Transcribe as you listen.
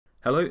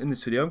Hello, in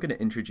this video I'm going to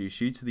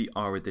introduce you to the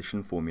R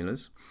addition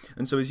formulas,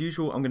 and so as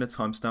usual I'm going to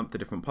timestamp the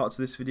different parts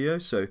of this video,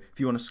 so if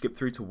you want to skip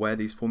through to where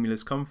these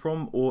formulas come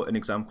from or an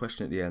exam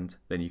question at the end,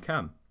 then you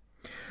can.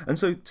 And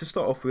so to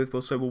start off with,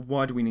 we'll say, well,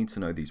 why do we need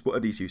to know these? What are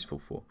these useful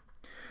for?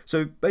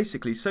 So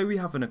basically, say we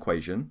have an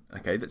equation,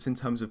 okay, that's in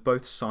terms of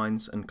both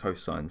sines and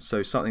cosines,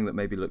 so something that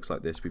maybe looks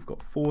like this. We've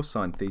got 4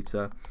 sine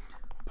theta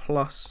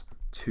plus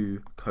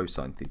 2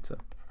 cosine theta.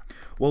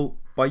 Well,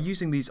 by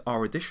using these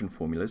R addition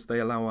formulas, they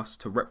allow us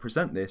to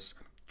represent this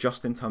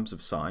just in terms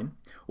of sine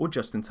or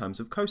just in terms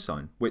of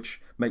cosine,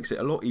 which makes it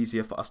a lot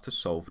easier for us to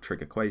solve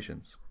trig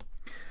equations.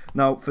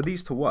 Now, for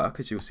these to work,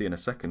 as you'll see in a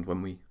second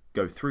when we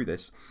go through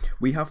this,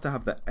 we have to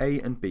have the A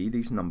and B,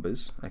 these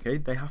numbers, okay,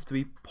 they have to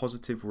be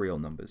positive real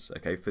numbers,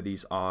 okay, for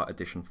these R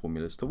addition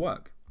formulas to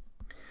work.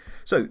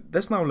 So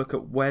let's now look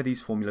at where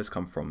these formulas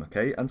come from,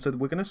 okay? And so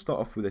we're going to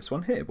start off with this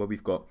one here, where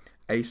we've got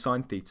A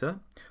sine theta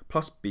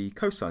plus B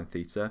cosine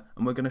theta,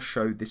 and we're going to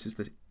show this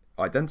is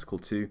identical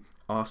to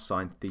R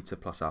sine theta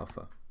plus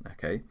alpha,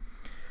 okay?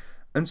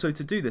 And so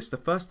to do this, the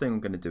first thing I'm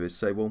going to do is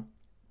say, well,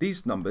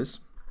 these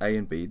numbers, A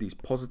and B, these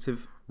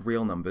positive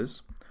real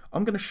numbers,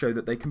 I'm going to show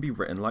that they can be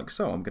written like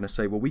so. I'm going to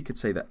say, well, we could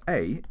say that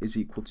A is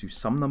equal to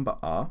some number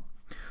R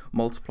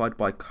multiplied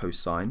by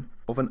cosine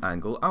of an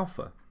angle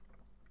alpha.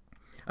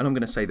 And I'm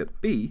going to say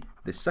that B,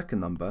 this second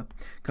number,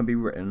 can be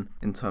written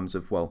in terms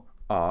of, well,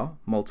 R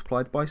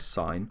multiplied by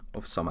sine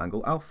of some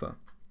angle alpha.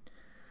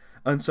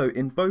 And so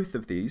in both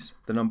of these,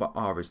 the number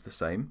R is the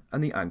same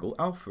and the angle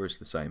alpha is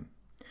the same.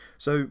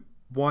 So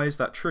why is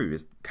that true?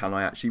 Can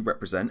I actually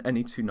represent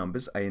any two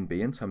numbers, A and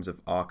B, in terms of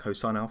R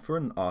cosine alpha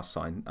and R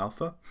sine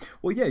alpha?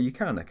 Well, yeah, you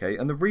can, okay?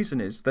 And the reason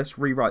is, let's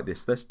rewrite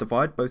this. Let's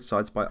divide both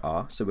sides by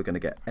R. So we're going to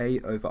get A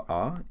over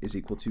R is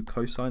equal to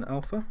cosine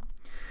alpha,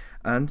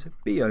 and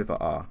B over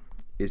R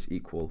is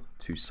equal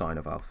to sine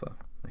of alpha,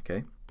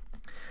 okay?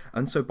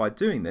 And so by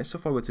doing this,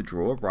 if I were to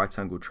draw a right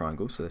angle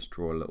triangle, so let's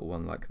draw a little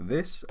one like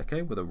this,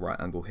 okay, with a right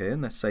angle here,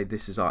 and let's say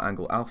this is our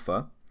angle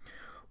alpha,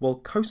 well,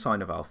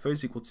 cosine of alpha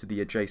is equal to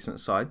the adjacent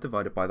side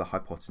divided by the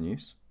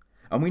hypotenuse,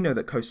 and we know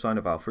that cosine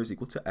of alpha is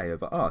equal to A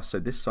over R, so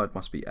this side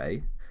must be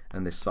A,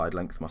 and this side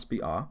length must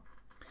be R,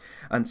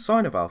 and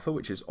sine of alpha,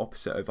 which is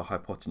opposite over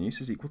hypotenuse,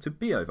 is equal to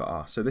B over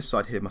R, so this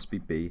side here must be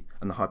B,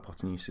 and the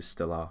hypotenuse is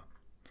still R.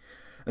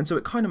 And so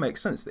it kind of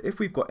makes sense that if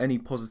we've got any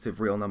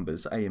positive real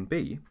numbers, A and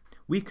B,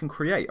 we can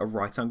create a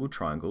right angled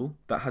triangle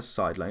that has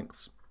side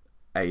lengths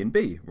A and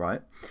B,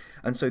 right?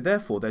 And so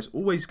therefore there's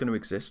always going to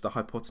exist a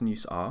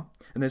hypotenuse R,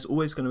 and there's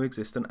always going to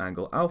exist an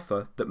angle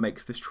alpha that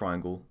makes this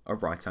triangle a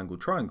right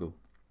angled triangle.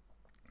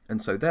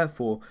 And so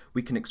therefore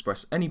we can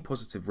express any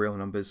positive real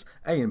numbers,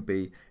 A and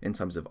B, in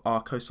terms of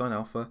R cosine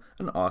alpha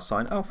and R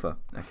sine alpha,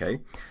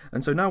 okay?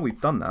 And so now we've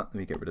done that, let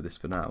me get rid of this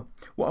for now.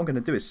 What I'm going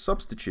to do is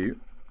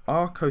substitute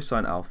R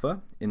cosine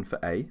alpha in for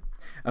A,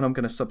 and I'm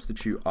going to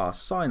substitute R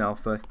sine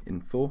alpha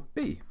in for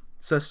B.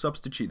 So let's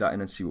substitute that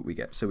in and see what we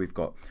get. So we've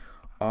got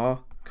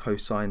R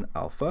cosine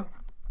alpha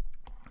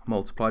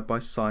multiplied by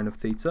sine of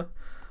theta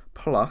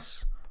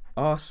plus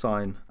R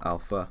sine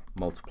alpha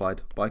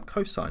multiplied by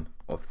cosine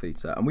of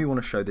theta. And we want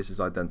to show this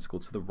is identical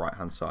to the right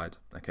hand side.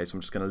 Okay, so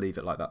I'm just going to leave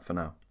it like that for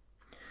now.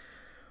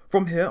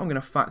 From here, I'm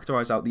going to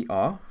factorize out the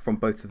R from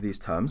both of these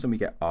terms, and we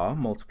get R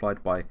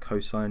multiplied by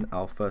cosine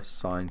alpha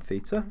sine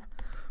theta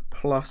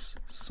plus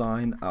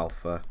sine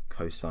alpha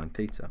cosine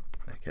theta,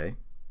 okay?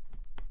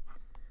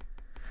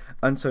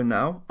 And so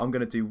now I'm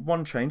going to do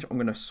one change. I'm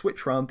going to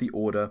switch around the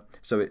order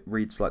so it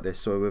reads like this.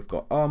 So we've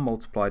got R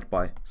multiplied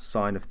by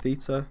sine of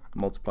theta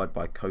multiplied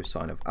by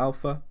cosine of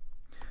alpha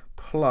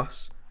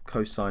plus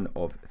cosine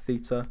of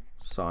theta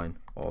sine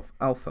of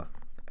alpha,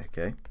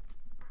 okay?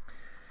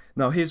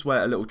 Now here's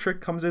where a little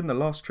trick comes in, the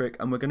last trick,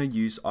 and we're going to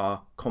use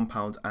our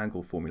compound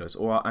angle formulas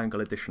or our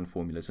angle addition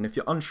formulas. And if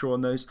you're unsure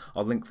on those,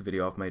 I'll link the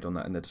video I've made on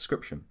that in the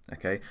description,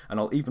 okay? And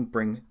I'll even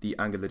bring the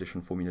angle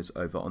addition formulas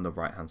over on the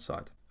right hand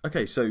side.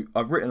 Okay, so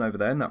I've written over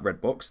there in that red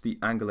box the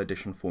angle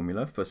addition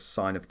formula for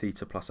sine of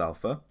theta plus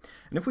alpha.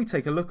 And if we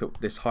take a look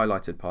at this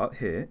highlighted part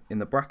here in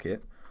the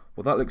bracket,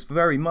 well, that looks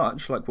very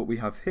much like what we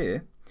have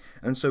here.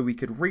 And so we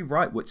could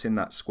rewrite what's in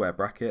that square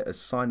bracket as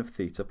sine of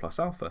theta plus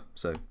alpha.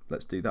 So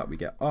let's do that. We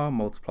get R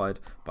multiplied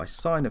by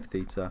sine of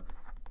theta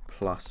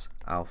plus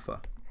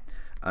alpha.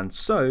 And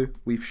so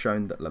we've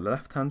shown that the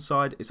left hand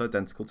side is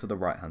identical to the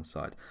right hand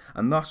side.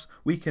 And thus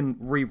we can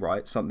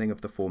rewrite something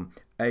of the form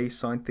A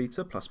sine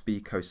theta plus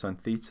B cosine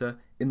theta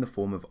in the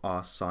form of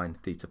R sine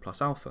theta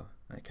plus alpha.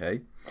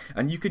 Okay,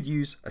 and you could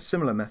use a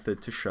similar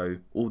method to show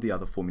all the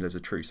other formulas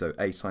are true, so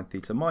A sine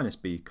theta minus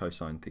B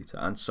cosine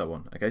theta, and so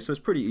on. Okay, so it's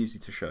pretty easy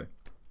to show.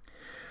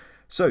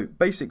 So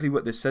basically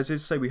what this says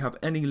is, say we have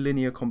any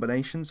linear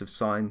combinations of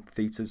sine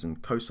thetas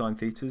and cosine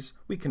thetas,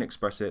 we can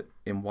express it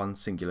in one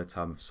singular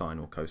term of sine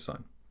or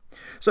cosine.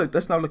 So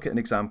let's now look at an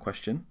exam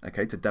question,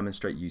 okay, to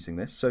demonstrate using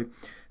this. So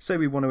say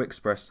we want to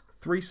express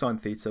 3 sine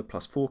theta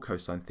plus 4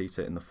 cosine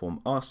theta in the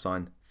form R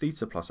sine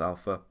theta plus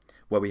alpha,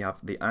 where we have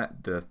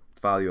the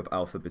value of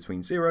alpha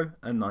between 0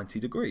 and 90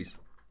 degrees.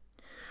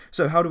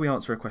 So how do we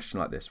answer a question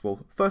like this?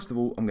 Well, first of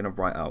all, I'm going to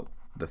write out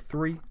the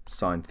 3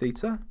 sine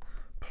theta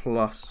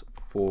plus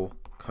 4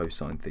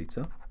 cosine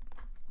theta.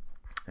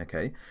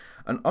 Okay,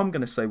 and I'm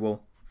going to say,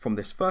 well, from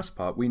this first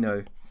part, we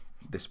know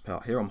this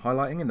part here I'm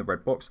highlighting in the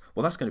red box,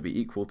 well, that's going to be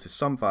equal to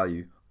some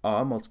value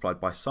r multiplied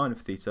by sine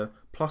of theta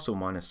plus or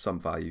minus some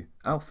value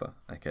alpha.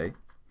 Okay,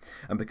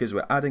 and because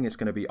we're adding, it's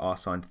going to be r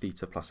sine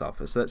theta plus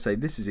alpha. So let's say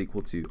this is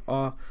equal to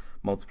r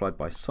multiplied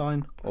by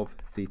sine of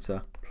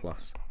theta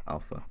plus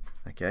alpha.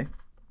 Okay,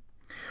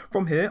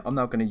 from here I'm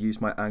now going to use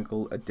my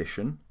angle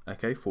addition,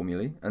 okay,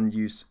 formulae, and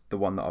use the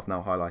one that I've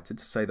now highlighted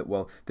to say that,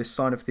 well, this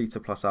sine of theta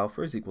plus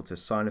alpha is equal to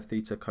sine of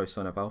theta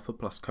cosine of alpha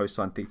plus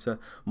cosine theta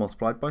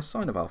multiplied by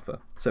sine of alpha.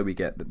 So we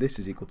get that this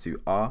is equal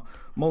to r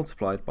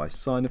multiplied by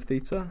sine of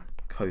theta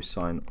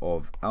cosine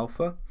of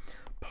alpha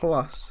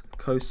plus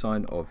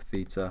cosine of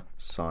theta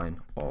sine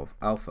of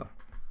alpha.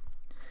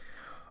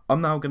 I'm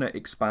now going to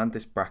expand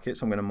this bracket,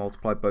 so I'm going to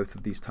multiply both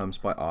of these terms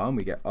by r, and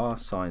we get r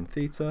sine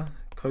theta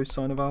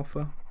cosine of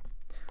alpha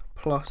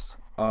plus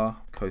r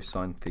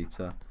cosine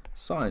theta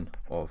sine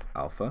of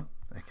alpha.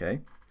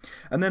 Okay,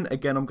 and then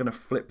again I'm going to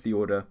flip the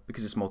order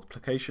because it's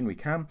multiplication, we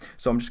can,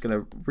 so I'm just going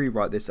to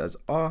rewrite this as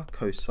r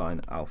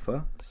cosine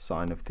alpha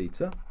sine of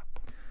theta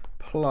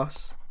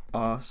plus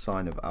r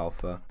sine of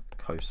alpha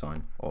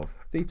cosine of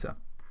theta.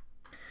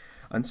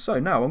 And so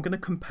now I'm going to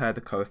compare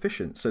the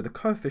coefficients. So the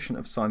coefficient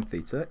of sine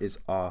theta is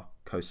r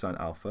cosine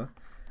alpha,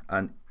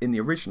 and in the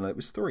original it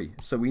was 3.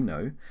 So we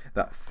know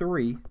that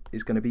 3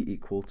 is going to be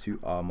equal to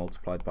r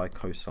multiplied by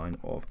cosine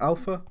of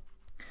alpha.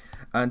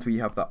 And we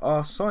have that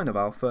r sine of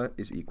alpha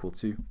is equal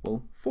to,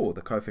 well, 4,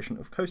 the coefficient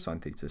of cosine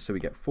theta. So we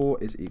get 4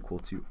 is equal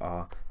to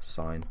r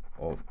sine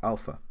of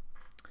alpha.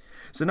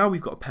 So now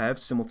we've got a pair of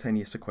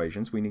simultaneous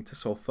equations. We need to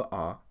solve for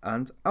r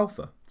and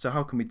alpha. So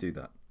how can we do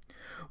that?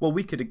 Well,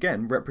 we could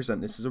again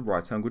represent this as a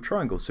right angled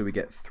triangle. So we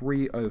get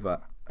 3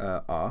 over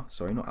r,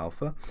 sorry, not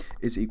alpha,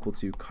 is equal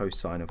to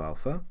cosine of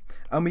alpha.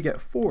 And we get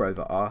 4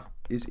 over r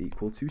is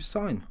equal to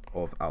sine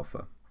of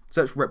alpha.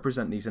 So let's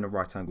represent these in a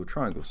right angled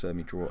triangle. So let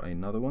me draw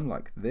another one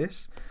like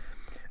this.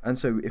 And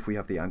so if we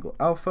have the angle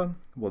alpha,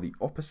 well, the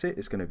opposite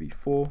is going to be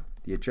 4,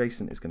 the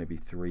adjacent is going to be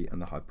 3,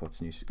 and the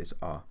hypotenuse is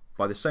r,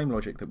 by the same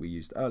logic that we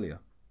used earlier.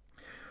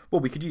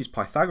 Well, we could use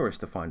Pythagoras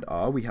to find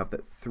r. We have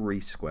that 3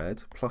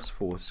 squared plus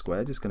 4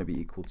 squared is going to be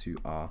equal to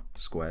r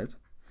squared.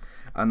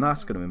 And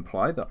that's going to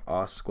imply that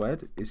r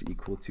squared is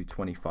equal to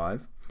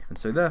 25. And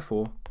so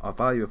therefore, our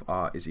value of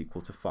r is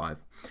equal to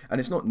 5. And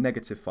it's not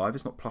negative 5,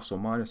 it's not plus or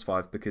minus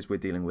 5, because we're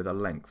dealing with a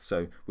length.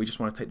 So we just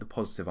want to take the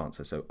positive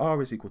answer. So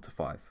r is equal to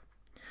 5.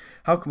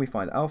 How can we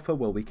find alpha?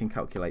 Well, we can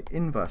calculate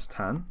inverse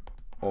tan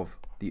of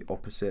the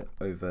opposite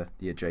over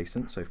the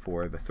adjacent, so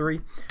 4 over 3.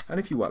 And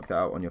if you work that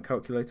out on your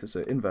calculator, so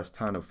inverse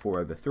tan of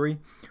 4 over 3,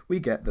 we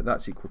get that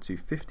that's equal to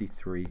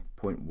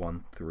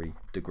 53.13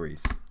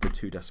 degrees, the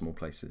 2 decimal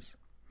places.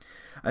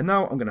 And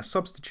now I'm going to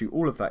substitute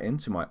all of that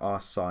into my r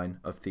sine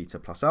of theta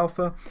plus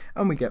alpha,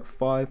 and we get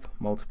 5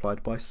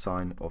 multiplied by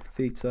sine of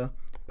theta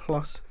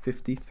plus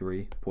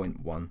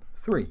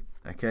 53.13.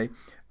 Okay,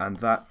 and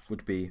that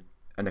would be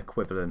an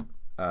equivalent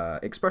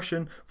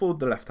expression for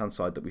the left-hand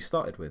side that we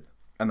started with.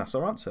 And that's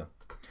our answer.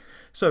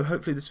 So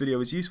hopefully this video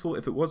was useful.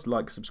 If it was,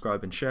 like,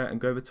 subscribe and share,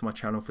 and go over to my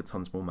channel for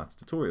tons more maths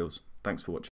tutorials. Thanks for watching.